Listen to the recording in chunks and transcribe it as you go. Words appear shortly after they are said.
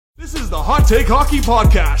This is the Hot Take Hockey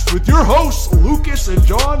Podcast with your hosts, Lucas and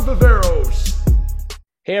John Viveros.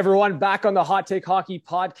 Hey everyone, back on the Hot Take Hockey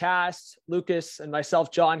Podcast. Lucas and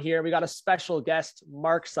myself, John here. We got a special guest,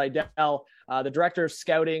 Mark Seidel, the Director of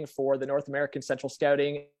Scouting for the North American Central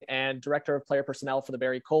Scouting and Director of Player Personnel for the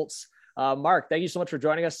Barrie Colts. Mark, thank you so much for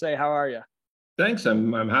joining us today. How are you? Thanks.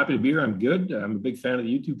 I'm happy to be here. I'm good. I'm a big fan of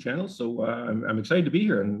the YouTube channel, so I'm excited to be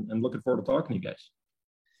here and looking forward to talking to you guys.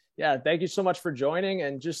 Yeah, thank you so much for joining.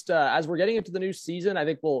 And just as we're getting into the new season, I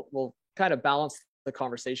think we'll kind of balance the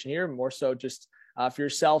conversation here, more so just for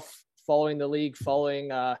yourself, following the league,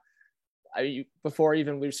 before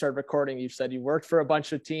even we started recording, you've said you worked for a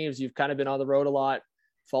bunch of teams. You've kind of been on the road a lot,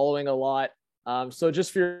 following a lot. So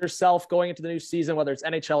just for yourself going into the new season, whether it's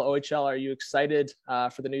NHL, OHL, are you excited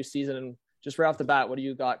for the new season? And just right off the bat, what do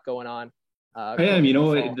you got going on? I am.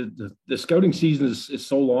 The scouting season is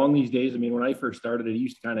so long these days. I mean, when I first started, it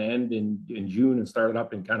used to kind of end in June and started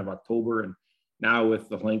up in kind of October. And now with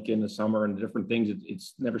the Lincoln, the summer and the different things,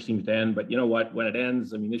 it's never seems to end. But you know what? When it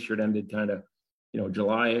ends, I mean, this year it ended kind of,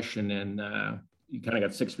 July-ish, and then you kind of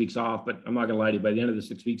got 6 weeks off. But I'm not going to lie to you, by the end of the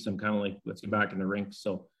 6 weeks, I'm kind of like, let's get back in the rink.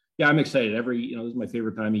 So, yeah, I'm excited. This is my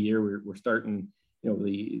favorite time of year. We're starting,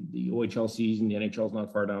 the OHL season. The NHL is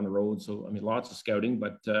not far down the road. So, I mean, lots of scouting.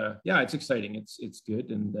 But, it's exciting. It's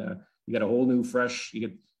good. And you got a whole new, fresh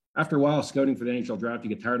 – after a while, scouting for the NHL draft, you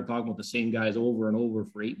get tired of talking about the same guys over and over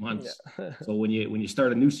for 8 months. Yeah. So when you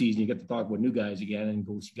start a new season, you get to talk about new guys again and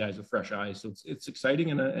go see guys with fresh eyes. So it's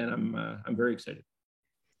exciting, and I'm very excited.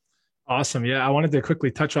 Awesome. Yeah, I wanted to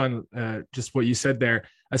quickly touch on just what you said there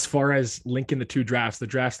as far as linking the two drafts, the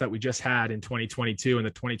drafts that we just had in 2022 and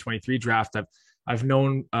the 2023 draft. I've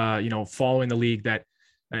known, following the league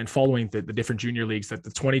and following the different junior leagues, that the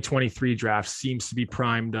 2023 draft seems to be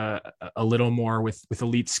primed a little more with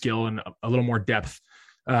elite skill and a little more depth.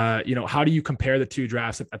 How do you compare the two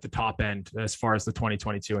drafts at the top end as far as the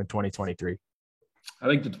 2022 and 2023? I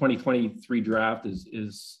think the 2023 draft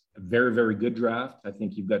is a very, very good draft. I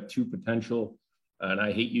think you've got two potential, and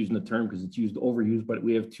I hate using the term because it's overused, but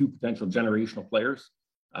we have two potential generational players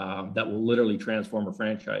that will literally transform a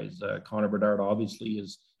franchise. Connor Bedard obviously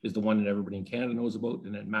is the one that everybody in Canada knows about.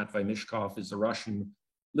 And then Matvei Michkov is the Russian,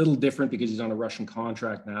 little different because he's on a Russian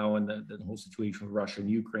contract now, and the whole situation with Russia and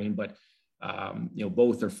Ukraine. But,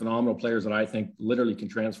 both are phenomenal players that I think literally can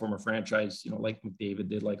transform a franchise, like McDavid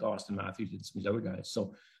did, like Austin Matthews did, some of these other guys.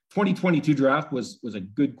 So 2022 draft was a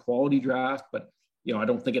good quality draft, but, I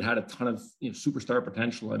don't think it had a ton of superstar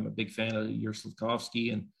potential. I'm a big fan of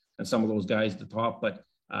Slavkovsky and some of those guys at the top, but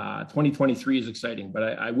 2023 is exciting.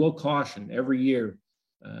 But I will caution every year,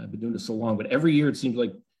 I've been doing this so long, but every year it seems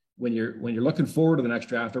like when you're looking forward to the next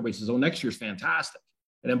draft, everybody says, "Oh, next year's fantastic,"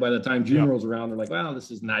 and then by the time June rolls around, they're like, "Well,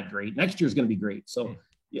 this isn't that great. Next year's going to be great." So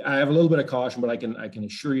I have a little bit of caution, but I can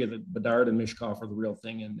assure you that Bedard and Michkov are the real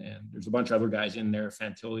thing, and there's a bunch of other guys in there,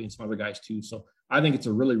 Fantilli and some other guys too. So I think it's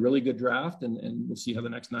a really, really good draft, and we'll see how the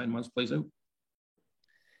next 9 months plays out.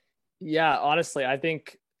 Yeah, honestly, I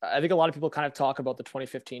think a lot of people kind of talk about the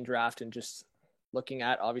 2015 draft and just looking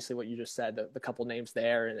at obviously what you just said, the couple names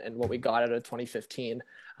there and what we got out of 2015.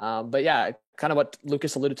 But yeah, kind of what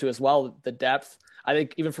Lucas alluded to as well, the depth. I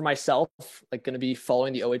think even for myself, like going to be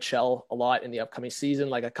following the OHL a lot in the upcoming season,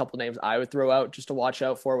 like a couple names I would throw out just to watch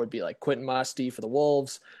out for would be like Quentin Musty for the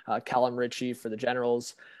Wolves, Callum Ritchie for the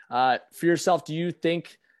Generals. For yourself, do you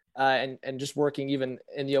think, and just working even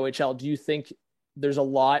in the OHL, do you think there's a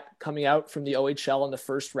lot coming out from the OHL in the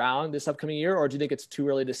first round this upcoming year, or do you think it's too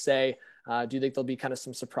early to say? Do you think there'll be kind of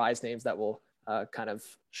some surprise names that will kind of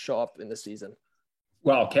show up in the season?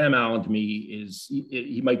 Well, Cam Allen to me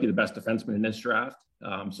he might be the best defenseman in this draft.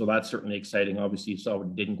 So that's certainly exciting. Obviously you saw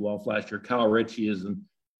what didn't go off last year. Kyle Ritchie is an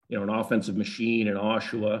offensive machine in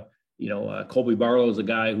Oshawa. Colby Barlow is a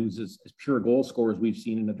guy who's as pure goal scorer as we've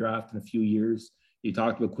seen in the draft in a few years. You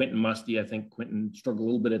talked about Quentin Musty. I think Quentin struggled a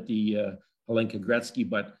little bit at the Helenka Gretzky,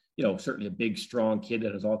 but certainly a big, strong kid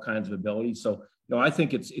that has all kinds of abilities. So I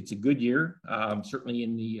think it's a good year. Certainly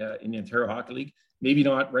in the Ontario Hockey League. Maybe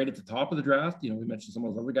not right at the top of the draft. We mentioned some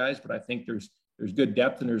of those other guys, but I think there's good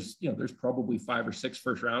depth, and there's probably 5 or 6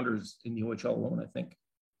 first rounders in the OHL alone, I think.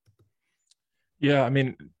 Yeah, I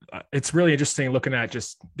mean, it's really interesting looking at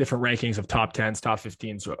just different rankings of top 10s, top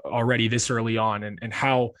 15s already this early on, and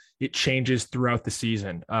how it changes throughout the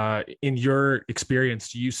season. In your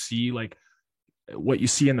experience, do you see like what you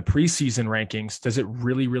see in the preseason rankings? Does it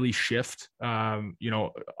really, really shift,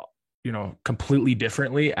 completely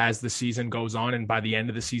differently as the season goes on? And by the end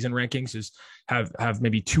of the season rankings have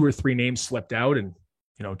maybe 2 or 3 names slipped out and,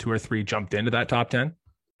 2 or 3 jumped into that top 10?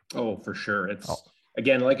 Oh, for sure. It's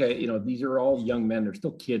again, like these are all young men. They're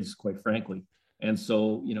still kids, quite frankly. And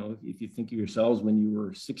so, if you think of yourselves when you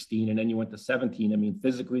were 16 and then you went to 17, I mean,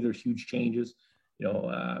 physically there's huge changes,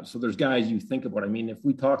 so there's guys you think about. I mean, if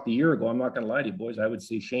we talked a year ago, I'm not going to lie to you boys, I would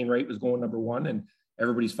say Shane Wright was going number 1 and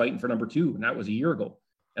everybody's fighting for number 2. And that was a year ago.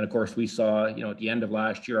 And of course we saw, at the end of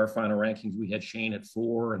last year, our final rankings, we had Shane at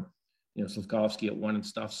 4 and, Slavkovsky at 1 and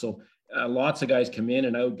stuff. So lots of guys come in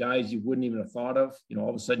and out, guys you wouldn't even have thought of, all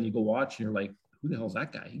of a sudden you go watch and you're like, who the hell is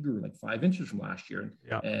that guy? He grew like 5 inches from last year.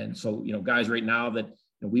 And so, guys right now that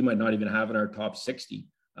we might not even have in our top 60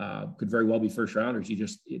 could very well be first rounders. You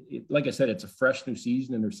just, like I said, it's a fresh new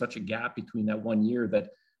season and there's such a gap between that 1 year that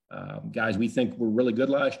guys we think were really good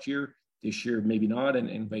last year, this year maybe not,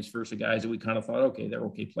 and vice versa, guys that we kind of thought, okay, they're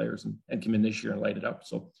okay players and come in this year and light it up.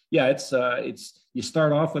 So yeah, it's you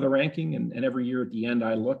start off with a ranking and every year at the end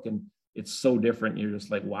I look and it's so different. You're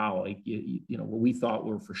just like, wow, like, what we thought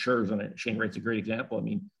were for sure. And Shane Wright's a great example. I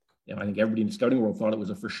mean, I think everybody in the scouting world thought it was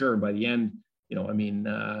a for sure. And by the end, he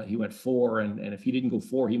went 4 and if he didn't go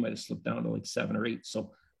 4, he might've slipped down to like 7 or 8.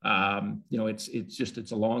 So,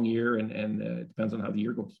 it's a long year and it depends on how the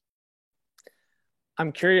year goes.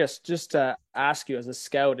 I'm curious just to ask you as a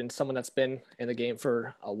scout and someone that's been in the game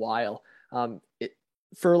for a while,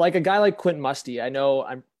 for like a guy like Quentin Musty, I know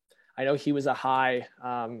he was a high,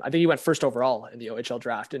 I think he went first overall in the OHL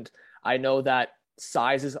draft. And I know that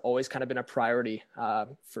size has always kind of been a priority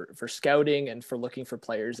for scouting and for looking for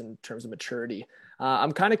players in terms of maturity.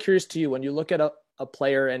 I'm kind of curious to you, when you look at a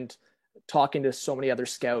player and talking to so many other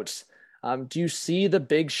scouts, do you see the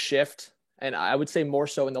big shift? And I would say more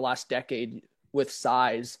so in the last decade with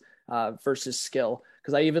size versus skill.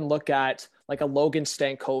 Because I even look at like a Logan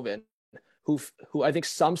Stankoven, who I think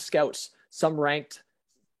some scouts, some ranked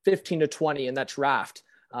 15 to 20 in that draft.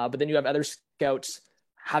 But then you have other scouts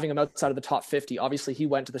having him outside of the top 50. Obviously he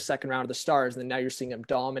went to the second round of the Stars, and then now you're seeing him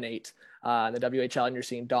dominate in the WHL, and you're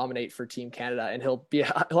seeing him dominate for Team Canada, and he'll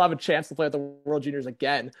have a chance to play with the World Juniors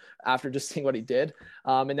again after just seeing what he did.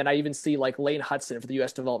 And then I even see like Lane Hudson for the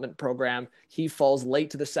U.S. development program. He falls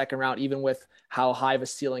late to the second round, even with how high of a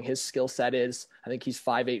ceiling his skill set is. I think he's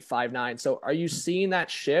 5'8", 5'9". So are you seeing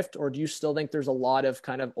that shift, or do you still think there's a lot of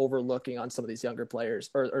kind of overlooking on some of these younger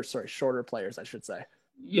players or shorter players, I should say?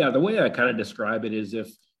 Yeah, the way I kind of describe it is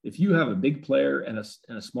if you have a big player and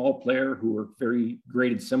a small player who are very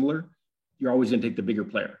graded similar, you're always going to take the bigger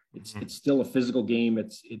player. It's still a physical game.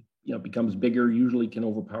 It becomes bigger, usually can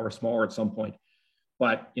overpower smaller at some point.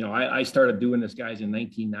 But I started doing this, guys, in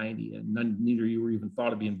 1990, and neither of you were even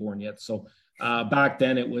thought of being born yet. So back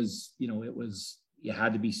then it was you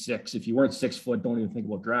had to be 6. If you weren't 6 foot, don't even think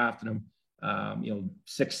about drafting them.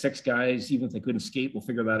 6'6" guys, even if they couldn't skate, we'll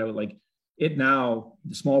figure that out. Like it now,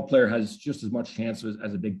 the small player has just as much chance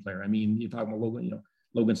as a big player. I mean, you're talking about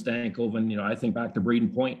Logan Stankoven. I think back to Braden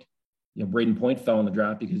Point. Braden Point fell in the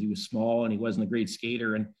draft because he was small and he wasn't a great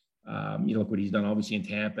skater. And look what he's done, obviously, in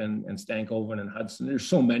Tampa and Stankoven and Hudson. There's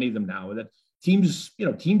so many of them now that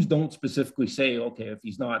teams don't specifically say, okay, if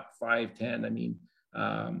he's not 5'10", I mean,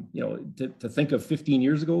 to think of 15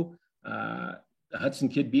 years ago, the Hudson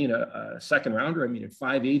kid being a second rounder, I mean, at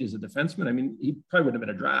 5'8" as a defenseman, I mean, he probably wouldn't have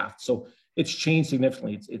been a draft. So it's changed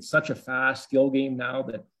significantly. It's such a fast skill game now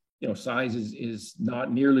that, size is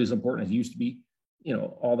not nearly as important as it used to be.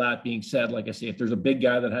 All that being said, like I say, if there's a big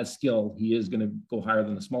guy that has skill, he is going to go higher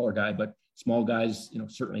than the smaller guy. But small guys,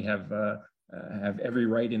 certainly have every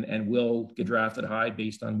right and will get drafted high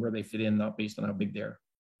based on where they fit in, not based on how big they are.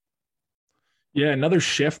 Yeah, another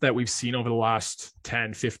shift that we've seen over the last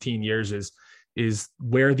 10, 15 years is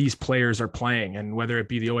where these players are playing, and whether it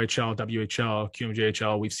be the OHL, WHL,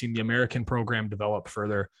 QMJHL, we've seen the American program develop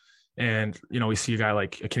further. And, we see a guy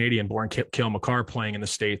like a Canadian-born Cale Makar playing in the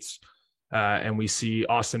States. And we see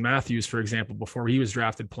Austin Matthews, for example, before he was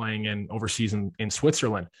drafted, playing overseas in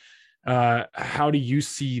Switzerland. How do you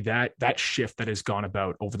see that shift that has gone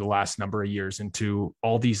about over the last number of years into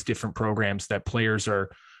all these different programs that players are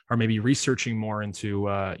maybe researching more into,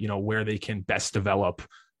 where they can best develop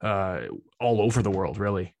all over the world,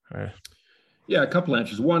 really? Yeah, a couple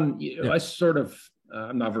answers. One, I sort of,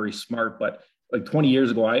 I'm not very smart, but like 20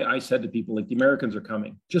 years ago, I said to people, like, the Americans are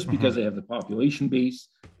coming just because they have the population base.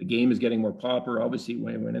 The game is getting more popular. Obviously,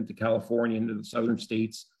 when it went into California, into the southern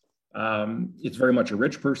states, it's very much a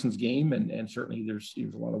rich person's game. And certainly there's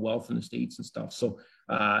a lot of wealth in the States and stuff. So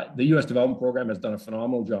the U.S. development program has done a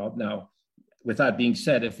phenomenal job. Now, with that being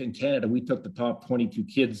said, if in Canada we took the top 22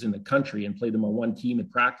 kids in the country and played them on one team and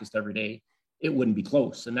practiced every day, it wouldn't be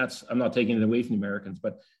close. And I'm not taking it away from the Americans,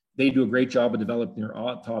 but they do a great job of developing their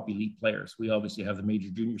top elite players. We obviously have the major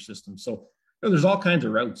junior system. So there's all kinds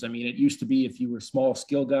of routes. I mean, it used to be if you were a small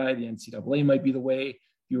skill guy, the NCAA might be the way. If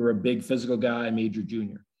you were a big physical guy, major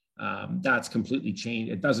junior. That's completely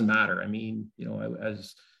changed. It doesn't matter. I mean,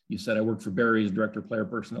 as you said, I worked for Barrie as director, player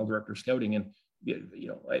personnel, director, scouting. And,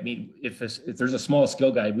 I mean, if there's a small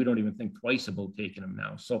skill guy, we don't even think twice about taking him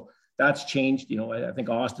now. So that's changed. I think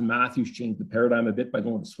Austin Matthews changed the paradigm a bit by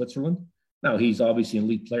going to Switzerland. Now he's obviously an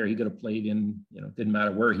elite player. He could have played in, didn't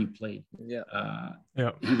matter where he played.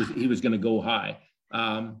 He was going to go high.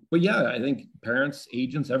 But yeah, I think parents,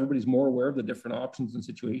 agents, everybody's more aware of the different options and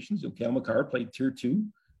situations. Cale Makar played tier 2,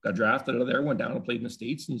 got drafted out of there, went down and played in the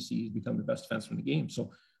States, and you see he's become the best defenseman in the game. So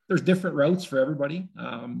there's different routes for everybody.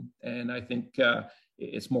 And I think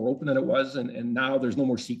it's more open than it was. And now there's no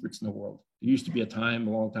more secrets in the world. There used to be a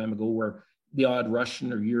long time ago, where the odd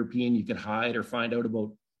Russian or European you could hide or find out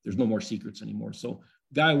about. There's no more secrets anymore. So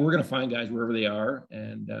we're going to find guys wherever they are.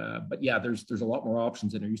 And, but yeah, there's a lot more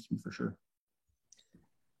options than there used to be, for sure.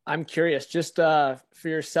 I'm curious, just for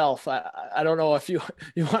yourself. I don't know if you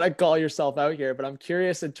want to call yourself out here, but I'm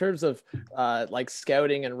curious in terms of like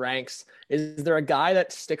scouting and ranks. Is there a guy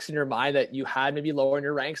that sticks in your mind that you had maybe lower in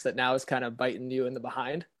your ranks that now is kind of biting you in the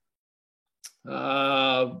behind?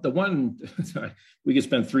 The one we could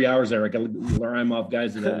spend 3 hours there. I got to rhyme off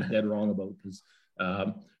guys that I was dead wrong about, because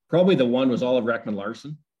probably the one was Oliver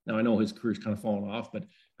Ekman-Larsson. Now I know his career's kind of fallen off, but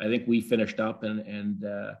I think we finished up and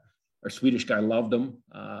our Swedish guy loved him.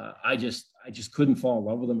 I just couldn't fall in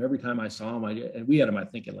love with him. Every time I saw him, and we had him, I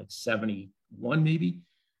think, at like 71 maybe.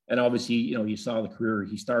 And obviously, you saw the career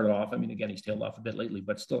he started off. I mean, again, he's tailed off a bit lately,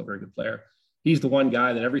 but still a very good player. He's the one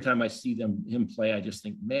guy that every time I see him play, I just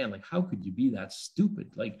think, man, like, how could you be that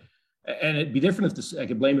stupid? Like, and it'd be different if I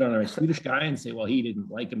could blame it on a Swedish guy and say, well, he didn't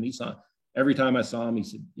like him. Every time I saw him, he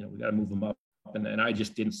said, we got to move him up. And I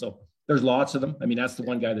just didn't. So there's lots of them. I mean, that's the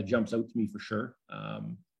one guy that jumps out to me for sure.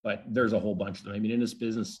 But there's a whole bunch of them. I mean, in this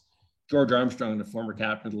business, George Armstrong, the former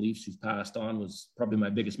captain of the Leafs who's passed on, was probably my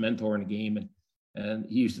biggest mentor in the game. And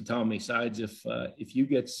he used to tell me, Sides, if you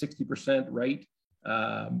get 60% right,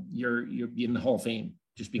 you're in the Hall of Fame,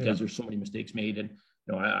 just because there's so many mistakes made. And,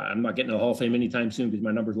 I'm not getting to the Hall of Fame anytime soon because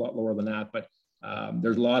my number's a lot lower than that. But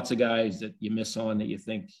there's lots of guys that you miss on that you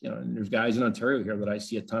think, and there's guys in Ontario here that I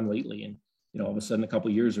see a ton lately. And, all of a sudden a couple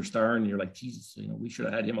of years are starring and you're like, Jesus, we should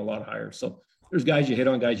have had him a lot higher. So there's guys you hit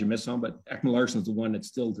on, guys you miss on, but Ekman-Larsson's the one that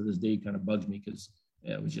still to this day kind of bugs me because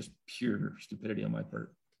it was just pure stupidity on my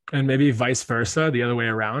part. And maybe vice versa, the other way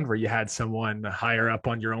around, where you had someone higher up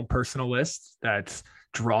on your own personal list that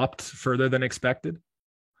dropped further than expected?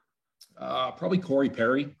 Probably Corey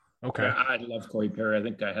Perry. Okay. I love Corey Perry. I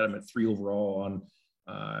think I had him at 3 overall on,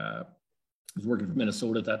 I was working for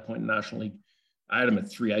Minnesota at that point in the National League. I had him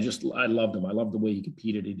at 3. I loved him. I loved the way he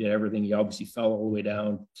competed. He did everything. He obviously fell all the way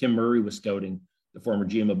down. Tim Murray was scouting, the former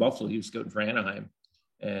GM of Buffalo. He was scouting for Anaheim.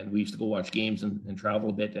 And we used to go watch games and travel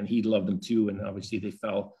a bit. And he loved him too. And obviously he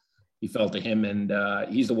fell to him. And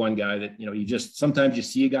he's the one guy that, sometimes you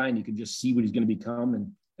see a guy and you can just see what he's going to become.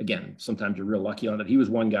 And again, sometimes you're real lucky on it. He was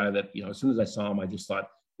one guy that, as soon as I saw him, I just thought,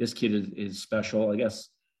 this kid is special. I guess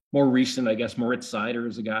more recent, Moritz Seider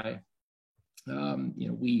is a guy.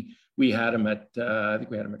 We had him at, I think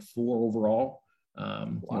we had him at 4 overall.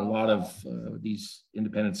 Wow. A lot of these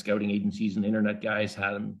independent scouting agencies and internet guys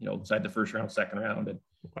had him, inside the first round, second round. And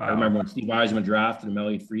wow. I remember when Steve Yzerman drafted him,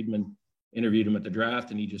 Elliot Friedman interviewed him at the draft,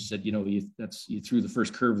 and he just said, you threw the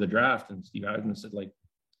first curve of the draft. And Steve Yzerman said, it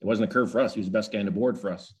wasn't a curve for us. He was the best guy on the board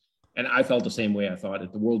for us. And I felt the same way. I thought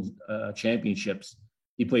at the World Championships,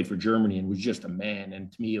 he played for Germany and was just a man.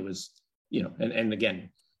 And to me, it was, and again,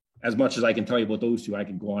 as much as I can tell you about those two, I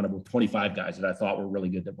could go on about 25 guys that I thought were really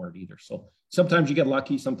good that weren't either. So sometimes you get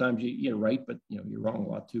lucky, sometimes you're right, but you're wrong a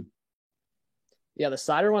lot too. Yeah, the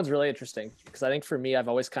Seider one's really interesting because I think for me, I've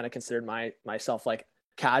always kind of considered myself like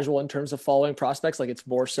casual in terms of following prospects. Like it's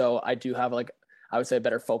more so I do have I would say a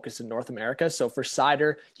better focus in North America. So for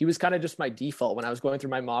Seider, he was kind of just my default when I was going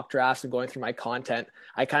through my mock drafts and going through my content.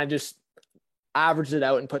 I kind of just averaged it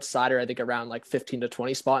out and put Seider, I think, around 15 to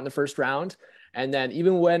 20 spot in the first round. And then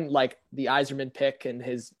even when the Yzerman pick and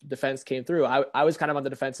his defense came through, I was kind of on the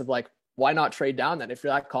defense of why not trade down then? If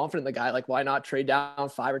you're that confident in the guy, why not trade down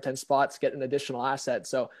 5 or 10 spots, get an additional asset?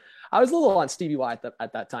 So I was a little on Stevie Y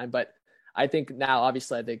at that time, but I think now,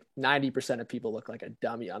 obviously, I think 90% of people look like a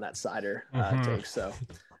dummy on that Seider take. So,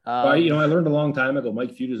 I learned a long time ago.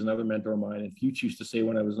 Mike Feud is another mentor of mine. And Feud used to say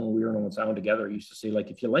when we were in Owen Sound together, he used to say,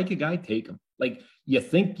 if you like a guy, take him. You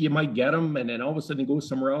think you might get him, and then all of a sudden he goes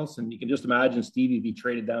somewhere else. And you can just imagine Stevie be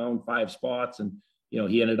traded down 5 spots, and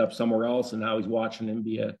he ended up somewhere else, and now he's watching him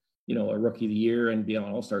be a rookie of the year and be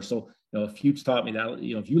on All-Star. So Feud's taught me that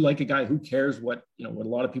if you like a guy, who cares what a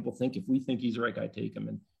lot of people think? If we think he's the right guy, take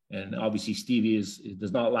him. And obviously Stevie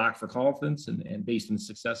does not lack for confidence, and based on his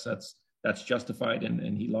success, that's justified,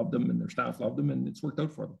 and he loved them and their staff loved them, and it's worked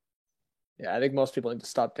out for them. Yeah, I think most people need to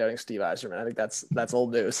stop doubting Steve Yzerman. I think that's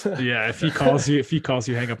old news. Yeah, if he calls you,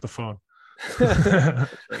 hang up the phone.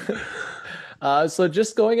 So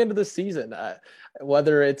just going into the season,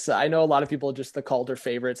 whether it's, I know a lot of people just the Calder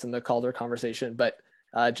favorites and the Calder conversation, but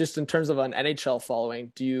just in terms of an NHL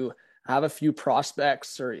following, do you have a few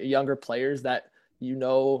prospects or younger players that you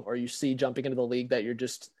know or you see jumping into the league that you're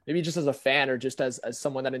just maybe just as a fan or just as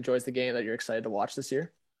someone that enjoys the game that you're excited to watch this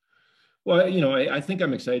year? Well, I think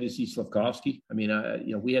I'm excited to see Slafkovsky. I mean,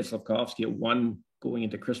 we had Slafkovsky at 1 going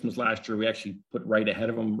into Christmas last year. We actually put right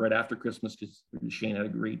ahead of him right after Christmas because Shane had a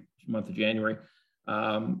great month of January.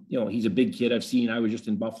 He's a big kid. I was just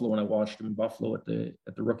in Buffalo when I watched him in Buffalo at the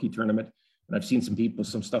rookie tournament. And I've seen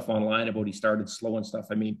some stuff online about he started slow and stuff.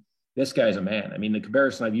 I mean, this guy's a man. I mean, the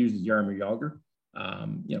comparison I've used is Jaromir Jagr.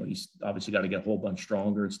 He's obviously got to get a whole bunch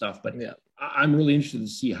stronger and stuff, but yeah. I'm really interested to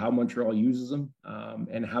see how Montreal uses him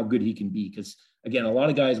and how good he can be. Because again, a lot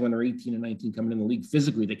of guys when they're 18 and 19 coming in the league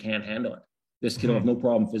physically, they can't handle it. This kid will have no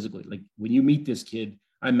problem physically. Like when you meet this kid,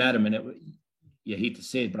 I met him and you hate to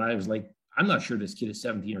say it, but I was like, I'm not sure this kid is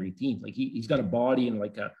 17 or 18. Like he's got a body and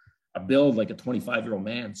like a build like a 25-year-old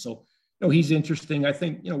man. So, he's interesting. I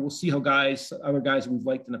think, we'll see how other guys we've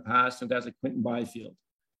liked in the past, and guys like Quentin Byfield.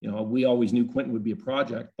 We always knew Quentin would be a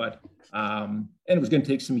project, but and it was going to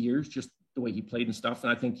take some years, just the way he played and stuff.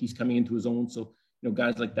 And I think he's coming into his own. So,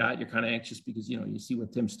 guys like that, you're kind of anxious because, you see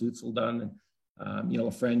what Tim Stützle done and,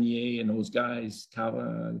 Lafreniere and those guys,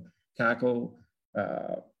 Kako,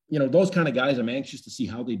 those kind of guys, I'm anxious to see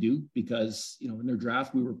how they do because, in their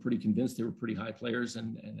draft, we were pretty convinced they were pretty high players.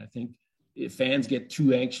 And I think if fans get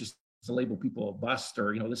too anxious to label people a bust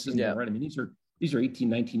or, this isn't right. I mean, these are 18,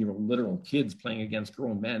 19-year-old literal kids playing against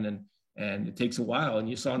grown men. And it takes a while. And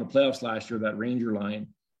you saw in the playoffs last year, that Ranger line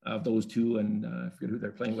of those two, and I forget who they're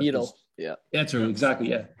playing with. Hedel. Yeah. That's right. Exactly.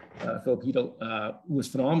 Yeah. Philip Hedel was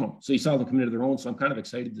phenomenal. So you saw them come into their own. So I'm kind of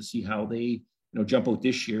excited to see how they, jump out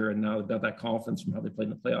this year. And now they've got that confidence from how they played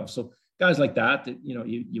in the playoffs. So guys like that,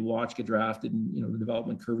 you watch get drafted and, the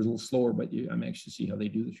development curve is a little slower, but I'm anxious to see how they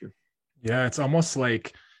do this year. Yeah. It's almost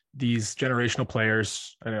like these generational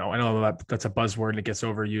players, I know that that's a buzzword and it gets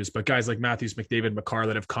overused, but guys like Matthews, McDavid, Makar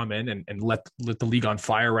that have come in and let the league on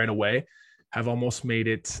fire right away have almost made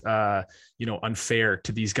it, unfair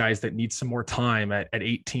to these guys that need some more time at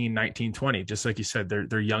 18, 19, 20. Just like you said,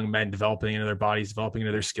 they're young men developing into their bodies, developing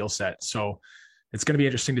into their skill set. So it's going to be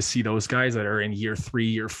interesting to see those guys that are in year 3,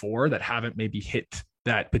 year 4 that haven't maybe hit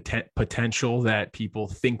that potential that people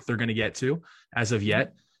think they're going to get to as of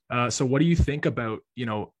yet. So what do you think about,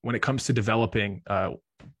 when it comes to developing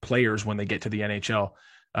players when they get to the NHL?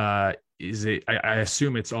 Is it, I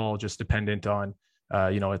assume it's all just dependent on,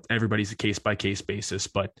 everybody's a case by case basis,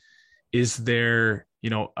 but is there,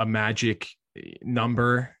 a magic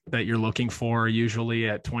number that you're looking for usually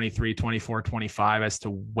at 23, 24, 25 as to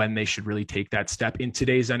when they should really take that step in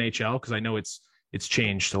today's NHL? Cause I know it's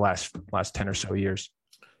changed the last 10 or so years.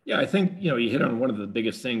 Yeah, I think, you hit on one of the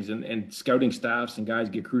biggest things and scouting staffs and guys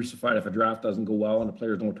get crucified if a draft doesn't go well and the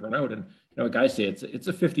players don't turn out. And, like I say, it's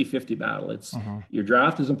a 50-50 battle. It's your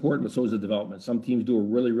draft is important, but so is the development. Some teams do a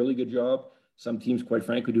really, really good job. Some teams, quite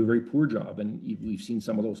frankly, do a very poor job. And we've seen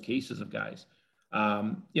some of those cases of guys.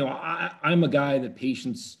 I'm a guy that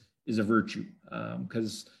patience is a virtue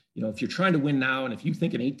because, if you're trying to win now and if you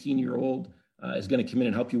think an 18-year-old is going to come in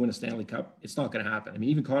and help you win a Stanley Cup, it's not going to happen. I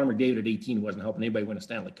mean, even Connor McDavid at 18 wasn't helping anybody win a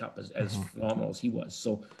Stanley Cup as phenomenal as he was.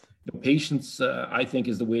 So patience, I think,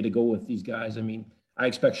 is the way to go with these guys. I mean, I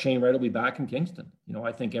expect Shane Wright will be back in Kingston.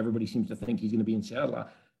 I think everybody seems to think he's going to be in Seattle.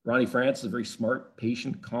 Ronnie France is a very smart,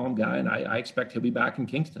 patient, calm guy, and I expect he'll be back in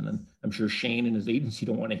Kingston. And I'm sure Shane and his agency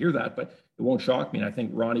don't want to hear that, but it won't shock me. And I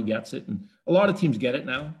think Ronnie gets it. And a lot of teams get it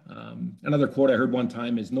now. Another quote I heard one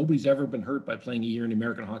time is, nobody's ever been hurt by playing a year in the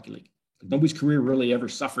American Hockey League. Nobody's career really ever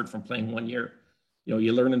suffered from playing 1 year.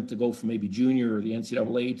 You learn them to go from maybe junior or the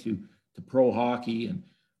NCAA to pro hockey and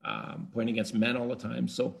playing against men all the time.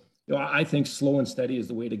 So, I think slow and steady is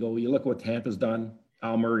the way to go. You look at what Tampa's done.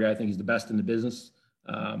 Al Murray, I think he's the best in the business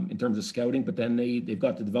in terms of scouting, but then they've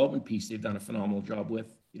got the development piece they've done a phenomenal job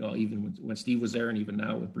with, even when Steve was there and even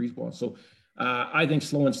now with Breezeball. So I think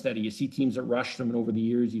slow and steady. You see teams that rush them, and over the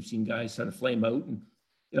years, you've seen guys sort of flame out and,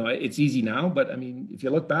 it's easy now, but I mean, if you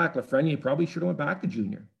look back, Lafreniere probably should have went back to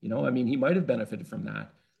junior. I mean, he might have benefited from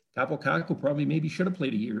that. Kako probably maybe should have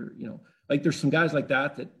played a year. Like there's some guys like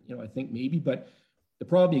that I think maybe. But the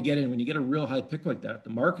problem you get in when you get a real high pick like that, the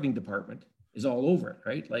marketing department is all over it,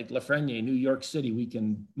 right? Like Lafreniere, New York City, we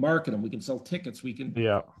can market them, we can sell tickets, and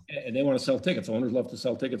they want to sell tickets. Owners love to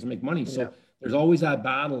sell tickets and make money. So there's always that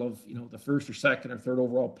battle of the first or second or third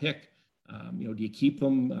overall pick. Do you keep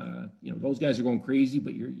them? Those guys are going crazy,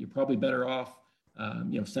 but you're probably better off,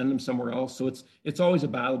 send them somewhere else. So it's always a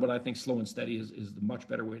battle, but I think slow and steady is the much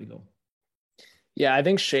better way to go. Yeah, I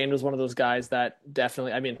think Shane was one of those guys that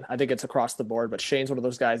definitely, I mean, I think it's across the board, but Shane's one of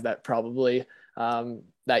those guys that probably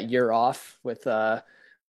that year off with the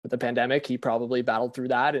pandemic, he probably battled through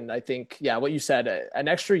that. And I think, yeah, what you said, an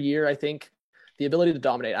extra year, I think the ability to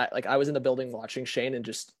dominate, I was in the building watching Shane and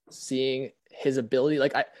just seeing his ability.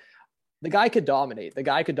 The guy could dominate. The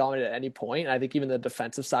guy could dominate at any point. And I think even the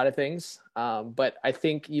defensive side of things. But I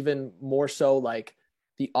think even more so like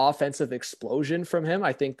the offensive explosion from him,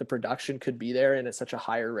 I think the production could be there and at such a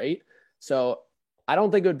higher rate. So I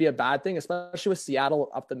don't think it would be a bad thing, especially with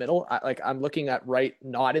Seattle up the middle. I'm looking at Wright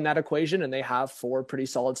not in that equation, and they have 4 pretty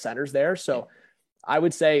solid centers there. So I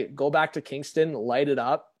would say go back to Kingston, light it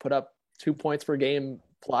up, put up 2 points per game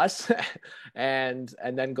plus, and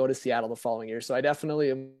then go to Seattle the following year. So I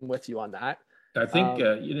definitely am with you on that. I think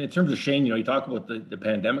in terms of Shane, you talk about the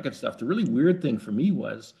pandemic and stuff. The really weird thing for me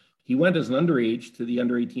was he went as an underage to the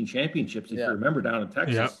under-18 championships, if you remember, down in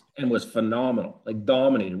Texas, and was phenomenal, like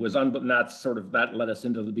dominated. And that led us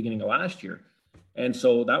into the beginning of last year. And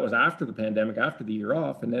so that was after the pandemic, after the year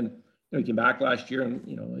off. And then he came back last year, and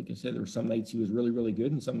like I said, there were some nights he was really, really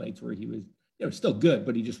good, and some nights where he was still good,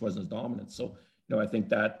 but he just wasn't as dominant. So I think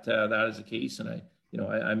that is the case. And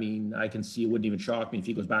I can see, it wouldn't even shock me if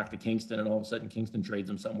he goes back to Kingston and all of a sudden Kingston trades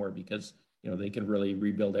him somewhere, because they can really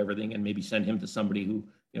rebuild everything and maybe send him to somebody who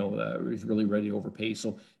is really ready to overpay.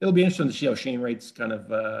 So it'll be interesting to see how Shane Wright's kind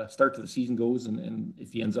of start to the season goes, and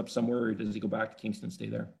if he ends up somewhere, or does he go back to Kingston and stay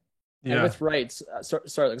there? Yeah. And with Wright,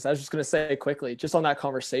 sorry, because I was just going to say quickly, just on that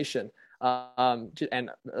conversation, and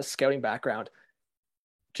a scouting background,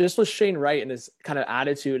 just with Shane Wright and his kind of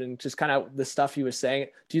attitude and just kind of the stuff he was saying,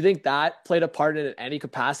 do you think that played a part in any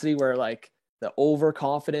capacity where like the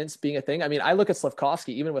overconfidence being a thing? I mean, I look at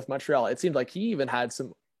Slafkovsky, even with Montreal, it seemed like he even had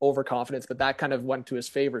some overconfidence, but that kind of went to his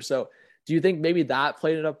favor. So do you think maybe that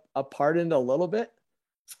played a part in it a little bit?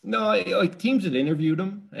 No, like teams that interviewed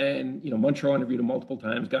him, and Montreal interviewed him multiple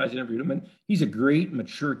times, guys interviewed him, and he's a great,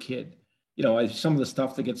 mature kid. Some of the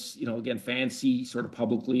stuff that gets, again, fancy sort of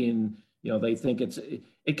publicly, and they think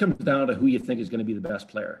it comes down to who you think is going to be the best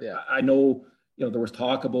player. Yeah. I know, there was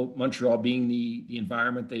talk about Montreal being the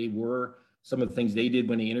environment they were. Some of the things they did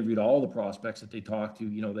when they interviewed all the prospects that they talked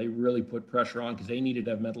to, they really put pressure on because they needed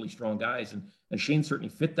to have mentally strong guys. And Shane certainly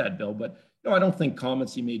fit that bill. But, I don't think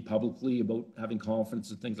comments he made publicly about having confidence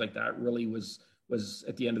and things like that really was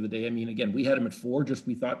at the end of the day. I mean, again, we had him at 4,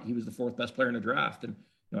 we thought he was the 4th best player in the draft. And,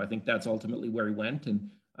 I think that's ultimately where he went. And,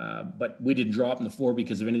 but we didn't drop him to 4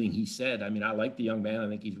 because of anything he said. I mean, I like the young man. I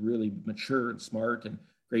think he's really mature and smart and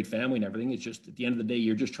great family and everything. It's just at the end of the day,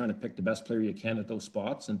 you're just trying to pick the best player you can at those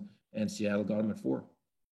spots. And Seattle got him at 4.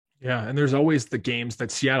 Yeah, and there's always the games that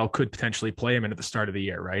Seattle could potentially play him in at the start of the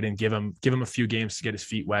year, right? And give him a few games to get his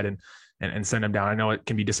feet wet and send him down. I know it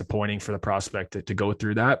can be disappointing for the prospect to go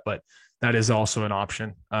through that, but that is also an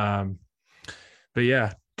option. But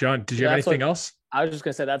yeah, John, did you have anything else? I was just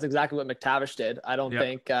going to say that's exactly what McTavish did. I don't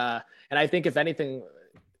think, and I think if anything,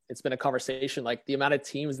 it's been a conversation, like the amount of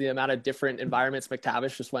teams, the amount of different environments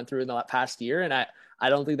McTavish just went through in the past year. And I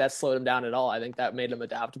don't think that slowed him down at all. I think that made him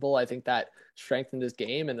adaptable. I think that strengthened his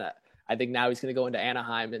game. And I think now he's going to go into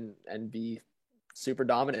Anaheim and be super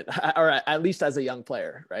dominant, or at least as a young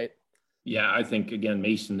player, right? Yeah, I think, again,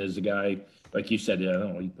 Mason is a guy, like you said,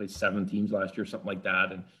 he played 7 teams last year, something like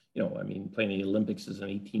that. And, playing in the Olympics as an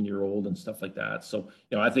 18-year-old and stuff like that. So,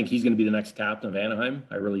 I think he's going to be the next captain of Anaheim.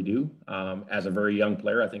 I really do. As a very young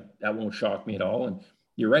player, I think that won't shock me at all. And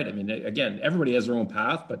you're right. I mean, again, everybody has their own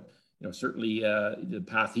path, but, certainly the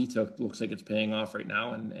path he took looks like it's paying off right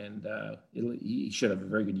now. And he should have a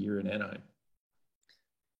very good year in Anaheim.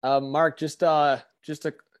 Mark, just to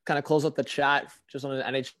kind of close up the chat, just on the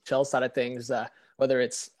NHL side of things, whether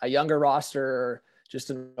it's a younger roster or just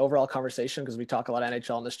an overall conversation, because we talk a lot of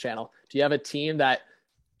NHL on this channel. Do you have a team that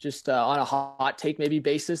just on a hot take maybe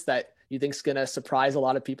basis that you think is going to surprise a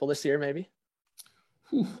lot of people this year maybe?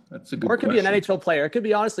 That's a good question. Or it could be an NHL player. It could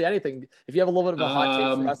be honestly anything. If you have a little bit of a hot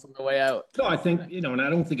take for us on the way out. No, I think, and I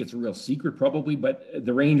don't think it's a real secret probably, but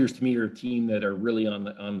the Rangers to me are a team that are really on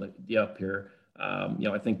the up here.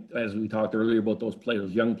 I think as we talked earlier about those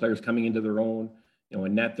young players coming into their own,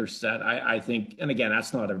 in net they're set. I think, and again,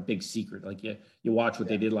 that's not a big secret. Like you watch what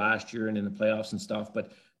they did last year and in the playoffs and stuff,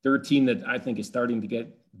 but they're a team that I think is starting to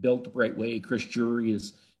get built the right way. Chris Drury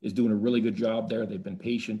is doing a really good job there. They've been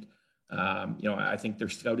patient. I think their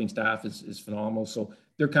scouting staff is phenomenal. So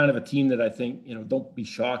they're kind of a team that I think, don't be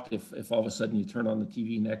shocked if all of a sudden you turn on the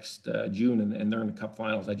TV next June and they're in the Cup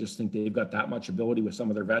finals. I just think they've got that much ability with some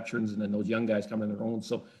of their veterans and then those young guys coming in their own.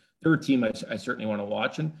 So they're a team I certainly want to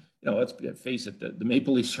watch. And, let's face it, the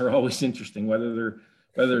Maple Leafs are always interesting, whether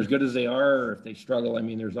they're as good as they are or if they struggle. I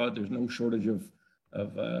mean, there's no shortage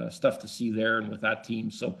of stuff to see there and with that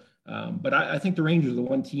team. So, but I think the Rangers are the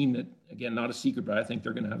one team that, again, not a secret, but I think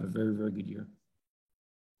they're going to have a very, very good year.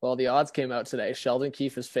 Well, the odds came out today. Sheldon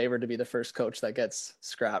Keefe is favored to be the first coach that gets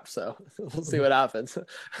scrapped. So we'll see what happens.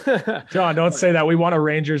 John, don't say that. We want a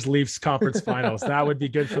Rangers Leafs conference finals. That would be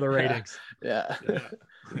good for the ratings. Yeah.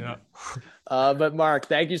 Yeah. But Mark,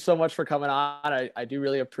 thank you so much for coming on. I do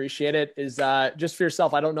really appreciate it. Is just for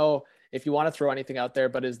yourself, I don't know if you want to throw anything out there,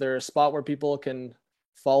 but is there a spot where people can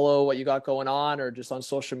follow what you got going on, or just on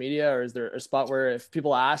social media, or is there a spot where if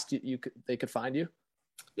people asked they could find you?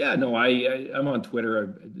 Yeah, no, I'm on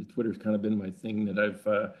Twitter. Twitter's kind of been my thing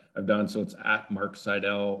that I've done. So it's at Mark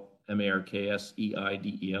Seidel,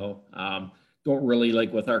 MarkSeidel. Don't really,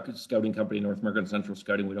 like with our scouting company, North American Central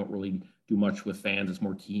Scouting, we don't really do much with fans. It's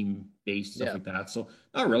more team based, stuff like that. So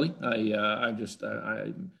not really.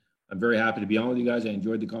 I'm very happy to be on with you guys. I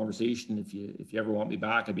enjoyed the conversation. If you ever want me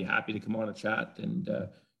back, I'd be happy to come on and chat. And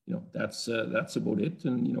that's about it.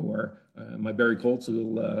 And my Barrie Colts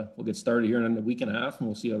will get started here in a week and a half, and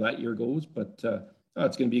we'll see how that year goes. But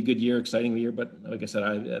it's going to be a good year, exciting year. But like I said,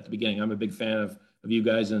 at the beginning, I'm a big fan of you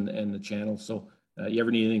guys and the channel. So you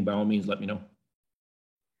ever need anything, by all means, let me know.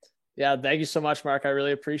 Yeah, thank you so much, Mark. I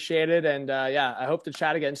really appreciate it. And I hope to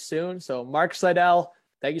chat again soon. So Mark Seidel,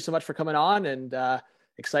 thank you so much for coming on, and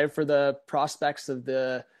excited for the prospects of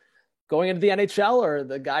the going into the NHL or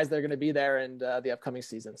the guys that are going to be there and the upcoming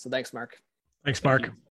season. So thanks, Mark. Thanks, Mark.